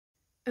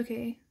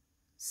Okay,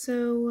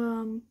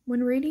 so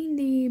when reading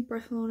the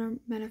Barcelona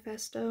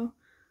Manifesto,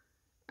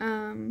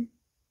 um,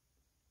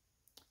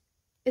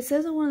 it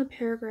says in one of the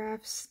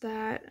paragraphs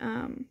that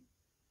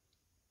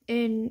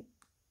in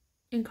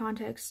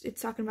context,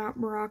 it's talking about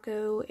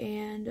Morocco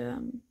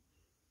and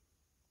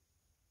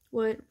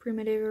what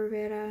Prima de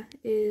Rivera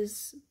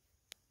is,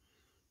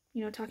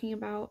 talking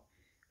about.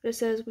 But it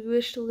says, "We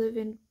wish to live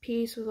in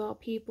peace with all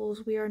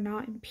peoples. We are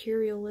not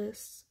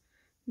imperialists,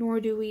 nor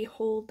do we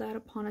hold that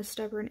upon a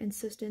stubborn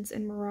insistence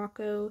in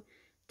Morocco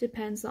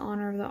depends the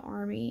honor of the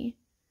army.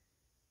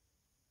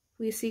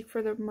 We seek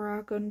for the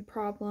Moroccan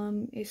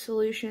problem a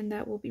solution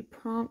that will be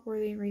prompt,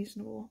 worthy, and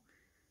reasonable."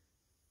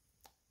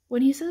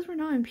 When he says we're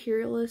not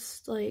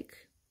imperialists,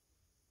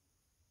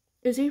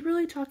 is he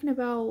really talking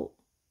about,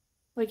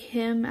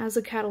 him as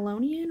a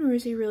Catalonian, or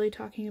is he really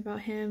talking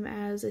about him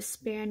as a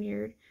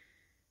Spaniard?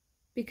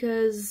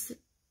 Because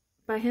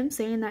by him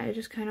saying that, it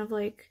just kind of,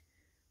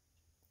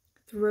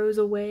 throws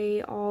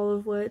away all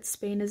of what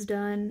Spain has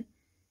done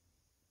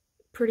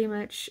pretty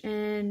much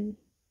in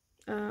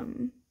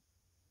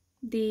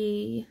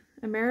the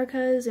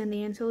Americas and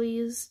the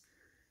Antilles.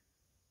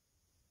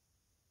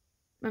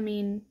 I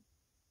mean,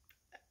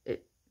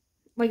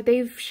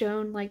 they've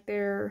shown,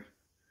 their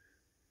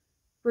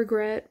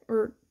regret,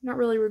 or not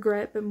really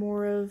regret, but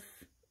more of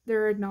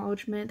their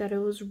acknowledgement that it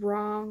was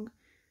wrong.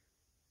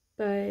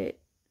 But,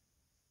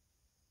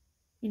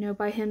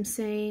 by him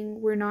saying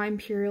we're not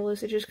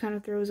imperialists, it just kind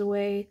of throws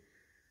away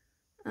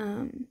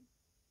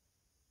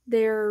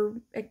their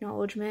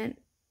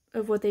acknowledgement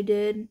of what they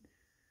did.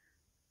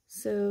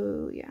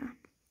 So, yeah.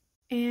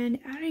 And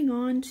adding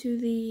on to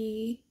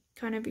the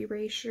kind of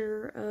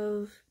erasure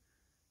of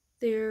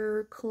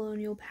their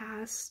colonial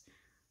past,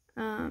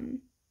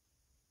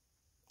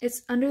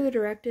 it's under the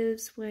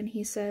directives when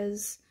he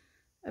says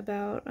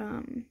about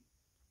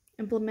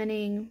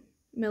implementing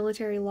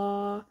military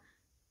law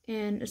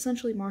and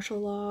essentially martial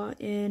law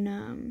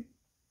in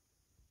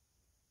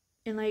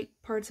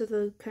parts of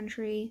the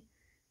country.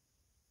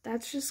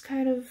 That's just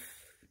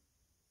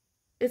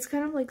it's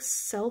kind of like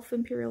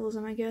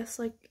self-imperialism, I guess.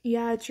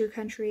 Yeah, it's your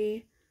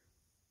country,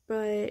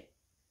 but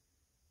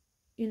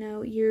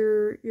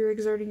you're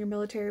exerting your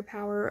military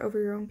power over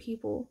your own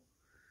people.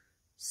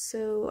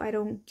 So I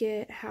don't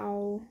get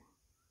how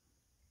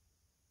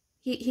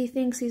he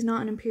thinks he's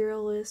not an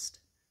imperialist,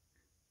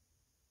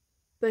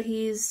 but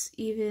he's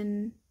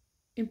even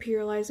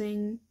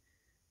imperializing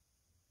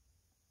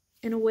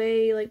in a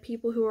way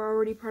people who are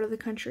already part of the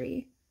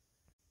country.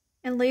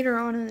 And later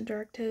on in the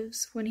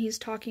directives, when he's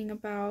talking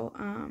about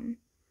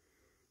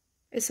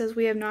it says,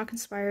 "We have not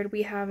conspired,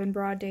 we have in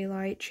broad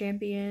daylight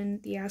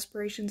championed the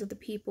aspirations of the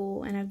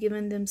people and have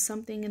given them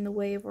something in the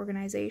way of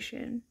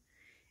organization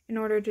in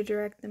order to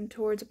direct them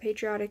towards a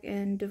patriotic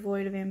end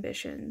devoid of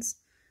ambitions."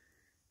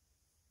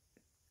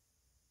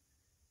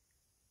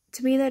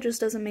 To me, that just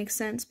doesn't make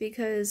sense,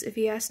 because if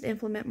he has to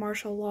implement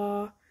martial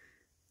law,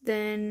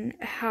 then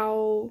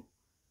how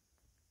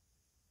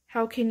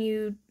have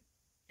you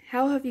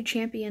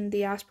championed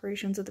the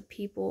aspirations of the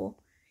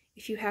people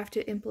if you have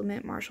to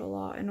implement martial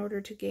law in order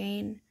to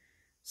gain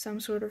some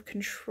sort of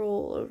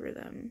control over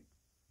them?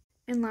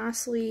 And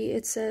lastly,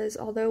 it says,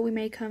 "Although we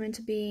may come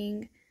into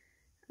being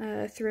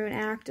through an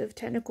act of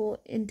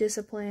technical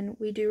indiscipline,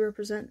 we do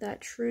represent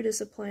that true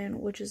discipline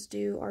which is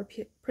due our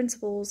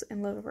principles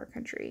and love of our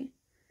country."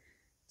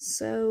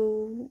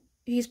 So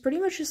he's pretty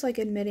much just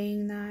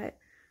admitting that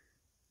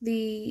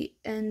the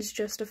ends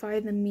justify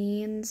the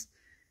means.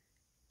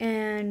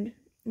 And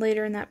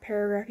later in that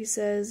paragraph he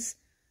says,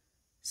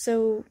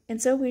 so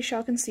we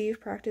shall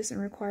conceive, practice,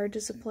 and require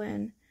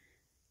discipline,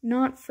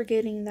 not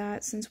forgetting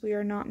that since we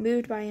are not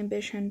moved by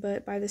ambition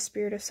but by the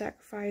spirit of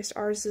sacrifice,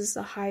 ours is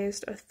the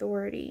highest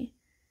authority.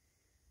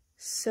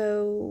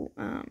 So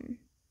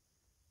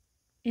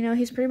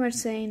he's pretty much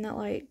saying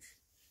that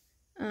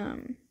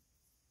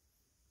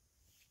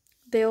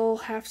they'll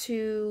have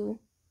to,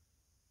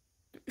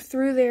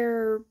 through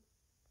their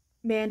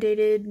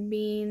mandated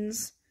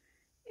means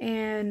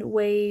and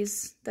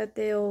ways, that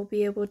they'll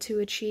be able to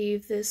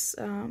achieve this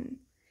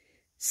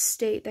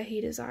state that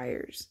he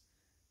desires.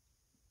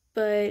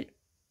 But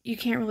you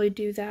can't really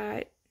do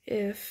that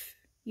if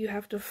you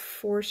have to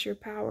force your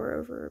power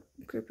over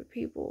a group of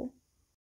people.